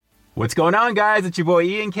What's going on, guys? It's your boy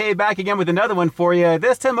Ian K back again with another one for you.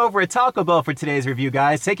 This time over at Taco Bell for today's review,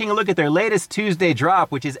 guys. Taking a look at their latest Tuesday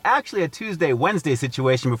drop, which is actually a Tuesday-Wednesday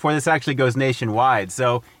situation before this actually goes nationwide.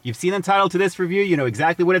 So you've seen the title to this review. You know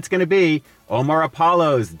exactly what it's going to be. Omar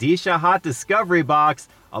Apollo's Disha Hot Discovery Box.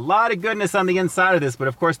 A lot of goodness on the inside of this, but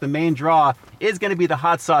of course the main draw is going to be the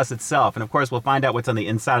hot sauce itself. And of course we'll find out what's on the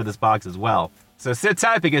inside of this box as well. So sit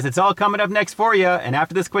tight because it's all coming up next for you. And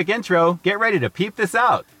after this quick intro, get ready to peep this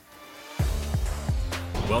out.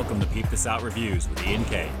 Welcome to Peep This Out Reviews with Ian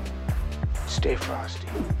K. Stay frosty.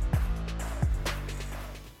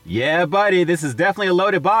 Yeah, buddy, this is definitely a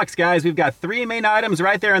loaded box, guys. We've got three main items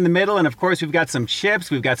right there in the middle, and of course we've got some chips,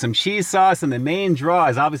 we've got some cheese sauce, and the main draw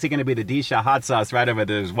is obviously going to be the Disha Hot Sauce right over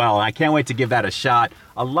there as well. And I can't wait to give that a shot.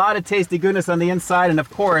 A lot of tasty goodness on the inside, and of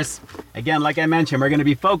course, again, like I mentioned, we're going to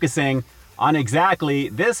be focusing on exactly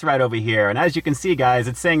this right over here. And as you can see, guys,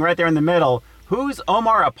 it's saying right there in the middle, who's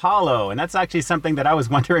Omar Apollo? And that's actually something that I was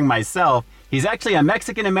wondering myself. He's actually a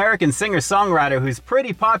Mexican-American singer-songwriter who's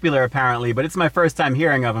pretty popular apparently, but it's my first time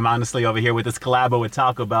hearing of him, honestly, over here with this collabo with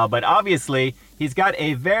Taco Bell. But obviously, he's got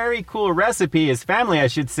a very cool recipe, his family, I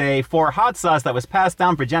should say, for hot sauce that was passed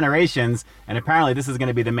down for generations. And apparently this is going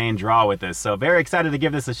to be the main draw with this. So very excited to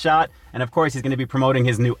give this a shot. And of course, he's going to be promoting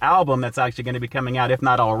his new album that's actually going to be coming out, if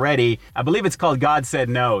not already. I believe it's called God Said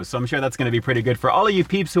No. So I'm sure that's going to be pretty good for all of you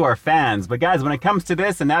peeps who are fans. But guys, when it comes to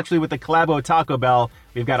this, and naturally with the collabo with Taco Bell,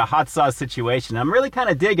 we've got a hot sauce situation. I'm really kind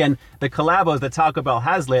of digging the collabos that Taco Bell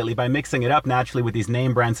has lately by mixing it up naturally with these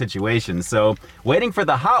name brand situations. So waiting for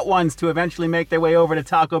the hot ones to eventually make their way over to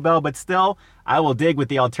Taco Bell, but still, I will dig with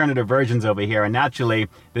the alternative versions over here. And naturally,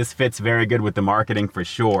 this fits very good with the marketing for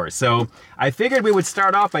sure. So I figured we would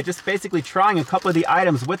start off by just basically trying a couple of the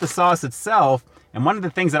items with the sauce itself. And one of the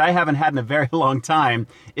things that I haven't had in a very long time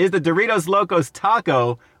is the Doritos Locos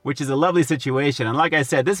Taco, which is a lovely situation. And like I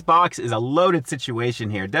said, this box is a loaded situation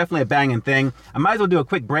here. Definitely a banging thing. I might as well do a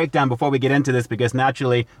quick breakdown before we get into this because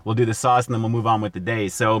naturally we'll do the sauce and then we'll move on with the day.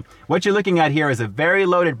 So what you're looking at here is a very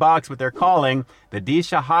loaded box, what they're calling the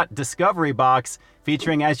Disha Hot Discovery Box,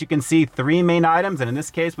 featuring, as you can see, three main items. And in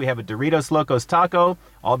this case, we have a Doritos Locos Taco,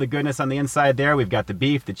 all the goodness on the inside there. We've got the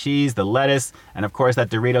beef, the cheese, the lettuce, and of course that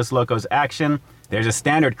Doritos Locos action. There's a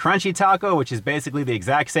standard crunchy taco, which is basically the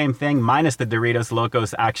exact same thing, minus the Doritos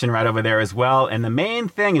Locos action right over there as well. And the main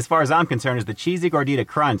thing, as far as I'm concerned, is the cheesy Gordita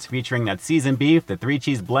crunch, featuring that seasoned beef, the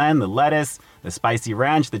 3-cheese blend, the lettuce, the spicy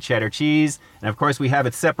ranch, the cheddar cheese, and of course we have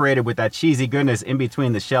it separated with that cheesy goodness in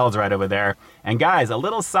between the shells right over there. And guys, a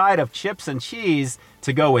little side of chips and cheese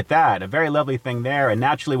to go with that. A very lovely thing there. And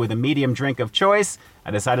naturally with a medium drink of choice,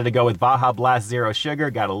 I decided to go with Baja Blast Zero Sugar.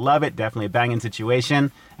 Gotta love it. Definitely a banging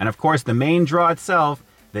situation. And of course, the main draw itself,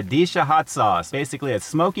 the Disha Hot Sauce. Basically a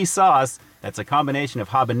smoky sauce that's a combination of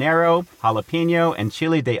habanero, jalapeno, and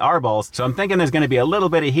chili de arbol. So I'm thinking there's going to be a little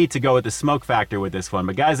bit of heat to go with the smoke factor with this one.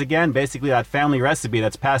 But guys, again, basically that family recipe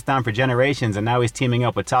that's passed down for generations, and now he's teaming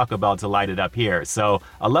up with Taco Bell to light it up here. So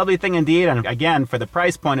a lovely thing indeed. And again, for the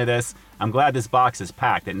price point of this, I'm glad this box is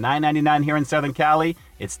packed. At $9.99 here in Southern Cali,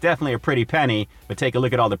 it's definitely a pretty penny, but take a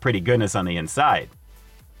look at all the pretty goodness on the inside.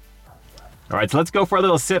 All right, so let's go for a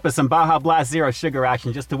little sip of some Baja Blast Zero Sugar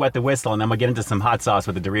action just to wet the whistle, and then we'll get into some hot sauce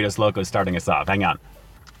with the Doritos Locos starting us off. Hang on.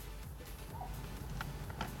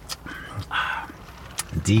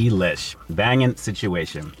 Delish. Banging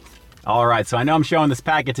situation. All right, so I know I'm showing this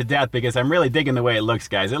packet to death because I'm really digging the way it looks,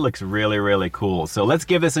 guys. It looks really, really cool. So let's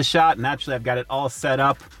give this a shot. Naturally, I've got it all set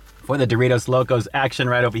up for the Doritos Locos action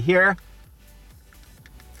right over here.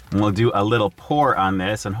 And we'll do a little pour on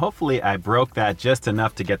this, and hopefully I broke that just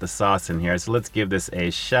enough to get the sauce in here. So let's give this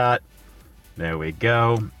a shot. There we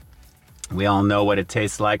go. We all know what it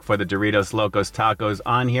tastes like for the Doritos Locos Tacos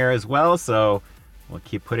on here as well, so we'll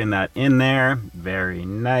keep putting that in there. Very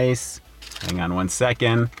nice. Hang on one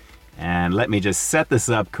second, and let me just set this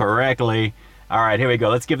up correctly. All right, here we go.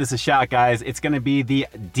 Let's give this a shot, guys. It's gonna be the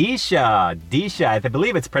Disha, I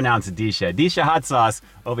believe it's pronounced Disha Hot Sauce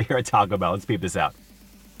over here at Taco Bell. Let's peep this out.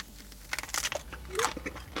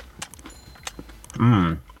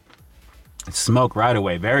 Smoke right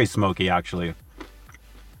away. Very smoky, actually.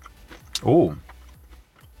 Ooh.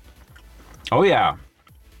 Oh, yeah.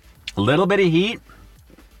 A little bit of heat,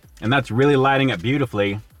 and that's really lighting up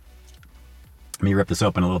beautifully. Let me rip this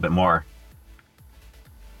open a little bit more.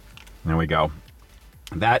 There we go.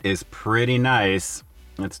 That is pretty nice.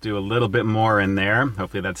 Let's do a little bit more in there.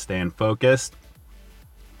 Hopefully that's staying focused.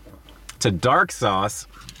 It's a dark sauce.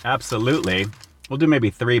 Absolutely. We'll do maybe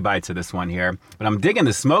 3 bites of this one here, but I'm digging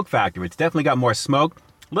the smoke factor. It's definitely got more smoke,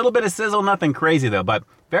 a little bit of sizzle, nothing crazy though, but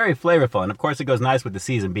very flavorful. And of course it goes nice with the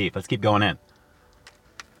seasoned beef. Let's keep going in.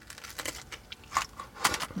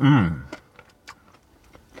 Oh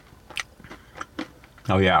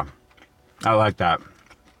yeah, I like that.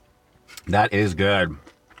 That is good.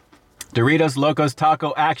 Doritos Locos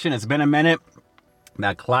Taco action. It's been a minute.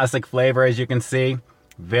 That classic flavor, as you can see.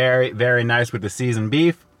 Very, very nice with the seasoned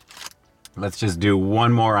beef. Let's just do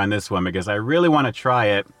one more on this one because I really want to try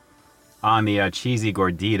it on the cheesy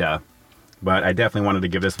Gordita. But I definitely wanted to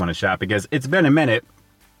give this one a shot because it's been a minute.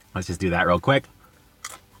 Let's just do that real quick.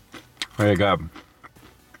 There you go.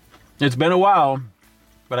 It's been a while,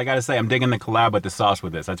 but I gotta say, I'm digging the collab with the sauce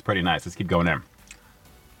with this. That's pretty nice. Let's keep going in.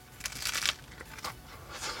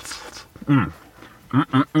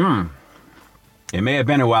 It may have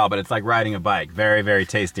been a while, but it's like riding a bike. Very, very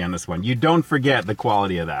tasty on this one. You don't forget the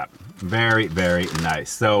quality of that. Very, very nice.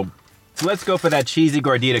 So let's go for that cheesy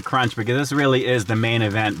Gordita crunch because this really is the main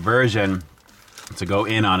event version to go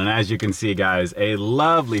in on. And as you can see, guys, a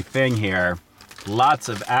lovely thing here. Lots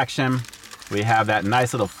of action. We have that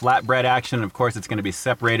nice little flatbread action. Of course, it's going to be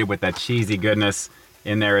separated with that cheesy goodness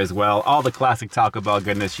in there as well. All the classic Taco Bell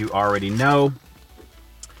goodness you already know.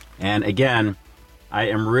 And again, I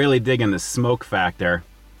am really digging the smoke factor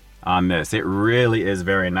on this. It really is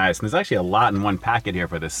very nice. And there's actually a lot in one packet here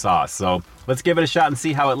for this sauce. So let's give it a shot and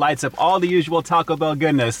see how it lights up all the usual Taco Bell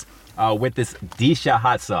goodness with this Disha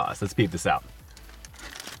Hot Sauce. Let's peep this out.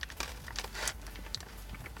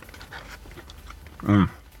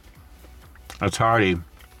 That's hearty.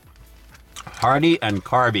 Hearty and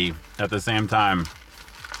carby at the same time.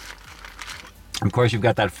 Of course, you've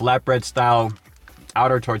got that flatbread style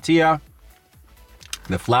outer tortilla,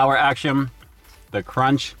 the flour action, the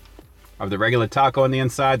crunch of the regular taco on the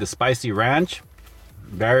inside, the spicy ranch.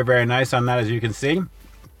 Very, very nice on that, as you can see.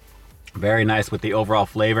 Very nice with the overall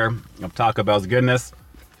flavor of Taco Bell's goodness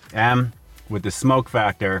and with the smoke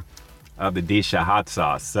factor of the Disha Hot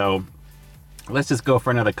Sauce. So let's just go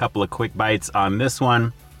for another couple of quick bites on this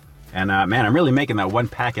one. And man, I'm really making that one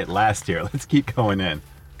packet last year. Let's keep going in.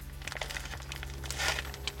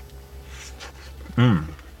 Man,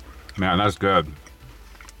 that's good.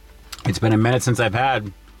 It's been a minute since I've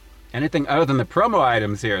had anything other than the promo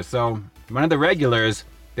items here. So one of the regulars,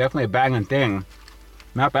 definitely a banging thing.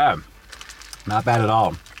 Not bad. Not bad at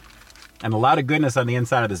all. And a lot of goodness on the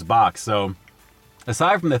inside of this box. So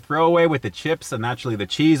aside from the throwaway with the chips and naturally the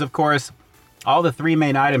cheese, of course, all the three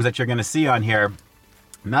main items that you're going to see on here,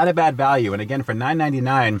 not a bad value. And again, for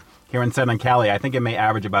 $9.99 here in Southern Cali, I think it may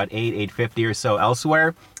average about $8.50 or so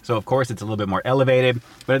elsewhere. So of course it's a little bit more elevated,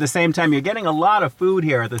 but at the same time, you're getting a lot of food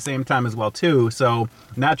here at the same time as well too. So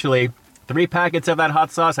naturally, 3 packets of that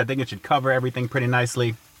hot sauce, I think it should cover everything pretty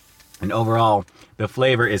nicely. And overall, the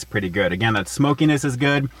flavor is pretty good. Again, that smokiness is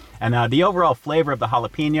good. And the overall flavor of the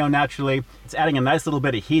jalapeno, naturally, it's adding a nice little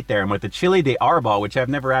bit of heat there. And with the chili de arbol, which I've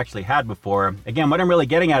never actually had before, again, what I'm really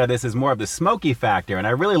getting out of this is more of the smoky factor. And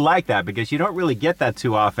I really like that because you don't really get that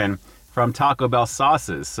too often from Taco Bell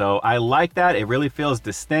sauces. So I like that. It really feels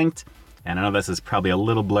distinct. And I know this is probably a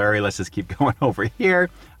little blurry. Let's just keep going over here.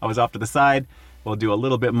 I was off to the side. We'll do a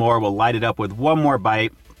little bit more. We'll light it up with one more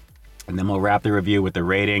bite. And then we'll wrap the review with the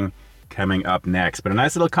rating coming up next. But a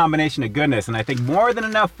nice little combination of goodness, and I think more than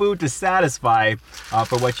enough food to satisfy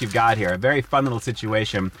for what you've got here. A very fun little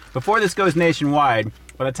situation. Before this goes nationwide,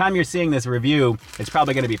 by the time you're seeing this review, it's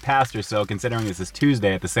probably going to be past or so, considering this is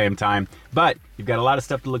Tuesday at the same time. But you've got a lot of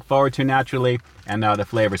stuff to look forward to naturally, and the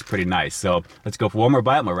flavor's pretty nice. So let's go for one more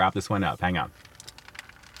bite and we'll wrap this one up. Hang on.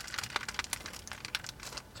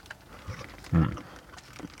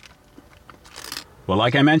 Well,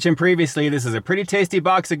 like I mentioned previously, this is a pretty tasty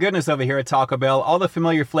box of goodness over here at Taco Bell. All the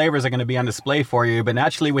familiar flavors are going to be on display for you, but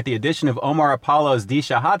naturally with the addition of Omar Apollo's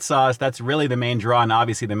Disha Hot Sauce, that's really the main draw and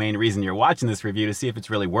obviously the main reason you're watching this review to see if it's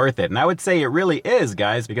really worth it. And I would say it really is,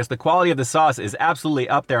 guys, because the quality of the sauce is absolutely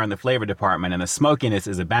up there in the flavor department and the smokiness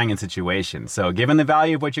is a banging situation. So given the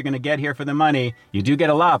value of what you're going to get here for the money, you do get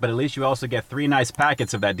a lot, but at least you also get 3 nice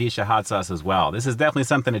packets of that Disha Hot Sauce as well. This is definitely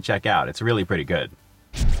something to check out. It's really pretty good.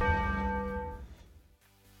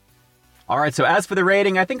 All right, so as for the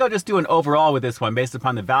rating, I think I'll just do an overall with this one based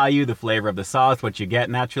upon the value, the flavor of the sauce, what you get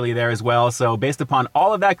naturally there as well. So based upon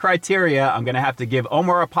all of that criteria, I'm going to have to give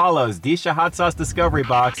Omar Apollo's Disha Hot Sauce Discovery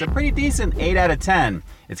Box a pretty decent 8 out of 10.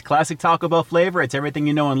 It's classic Taco Bell flavor. It's everything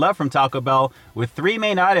you know and love from Taco Bell with 3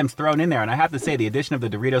 main items thrown in there. And I have to say the addition of the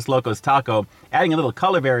Doritos Locos Taco, adding a little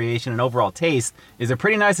color variation and overall taste, is a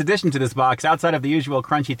pretty nice addition to this box outside of the usual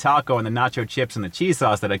crunchy taco and the nacho chips and the cheese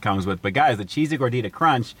sauce that it comes with. But guys, the cheesy Gordita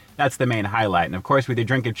crunch, that's the main highlight. And of course, with your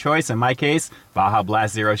drink of choice, in my case, Baja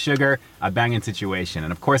Blast Zero Sugar, a banging situation.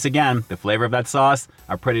 And of course, again, the flavor of that sauce,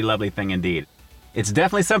 a pretty lovely thing indeed. It's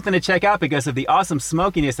definitely something to check out because of the awesome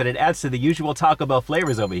smokiness that it adds to the usual Taco Bell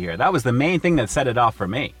flavors over here. That was the main thing that set it off for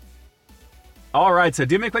me. Alright, so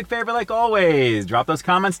do me a quick favor like always. Drop those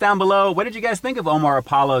comments down below. What did you guys think of Omar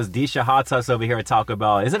Apollo's Disha Hot Sauce over here at Taco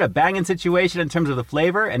Bell? Is it a banging situation in terms of the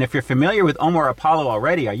flavor? And if you're familiar with Omar Apollo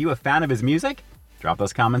already, are you a fan of his music? Drop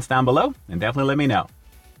those comments down below and definitely let me know.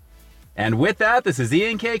 And with that, this is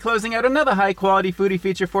Ian K closing out another high-quality foodie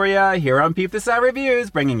feature for you here on Peep This Out Reviews,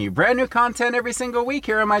 bringing you brand new content every single week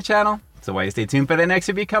here on my channel. So why stay tuned for the next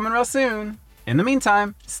review coming real soon. In the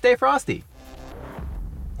meantime, stay frosty.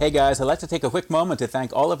 Hey guys, I'd like to take a quick moment to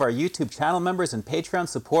thank all of our YouTube channel members and Patreon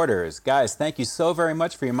supporters. Guys, thank you so very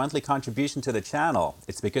much for your monthly contribution to the channel.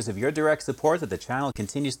 It's because of your direct support that the channel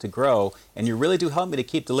continues to grow, and you really do help me to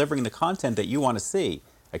keep delivering the content that you want to see.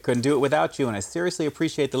 I couldn't do it without you, and I seriously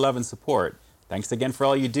appreciate the love and support. Thanks again for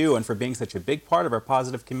all you do and for being such a big part of our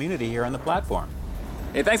positive community here on the platform.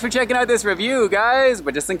 Hey, thanks for checking out this review, guys.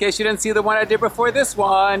 But just in case you didn't see the one I did before this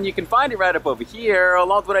one, you can find it right up over here,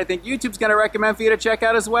 along with what I think YouTube's going to recommend for you to check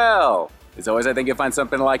out as well. As always, I think you'll find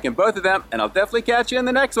something to like in both of them, and I'll definitely catch you in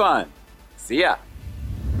the next one. See ya.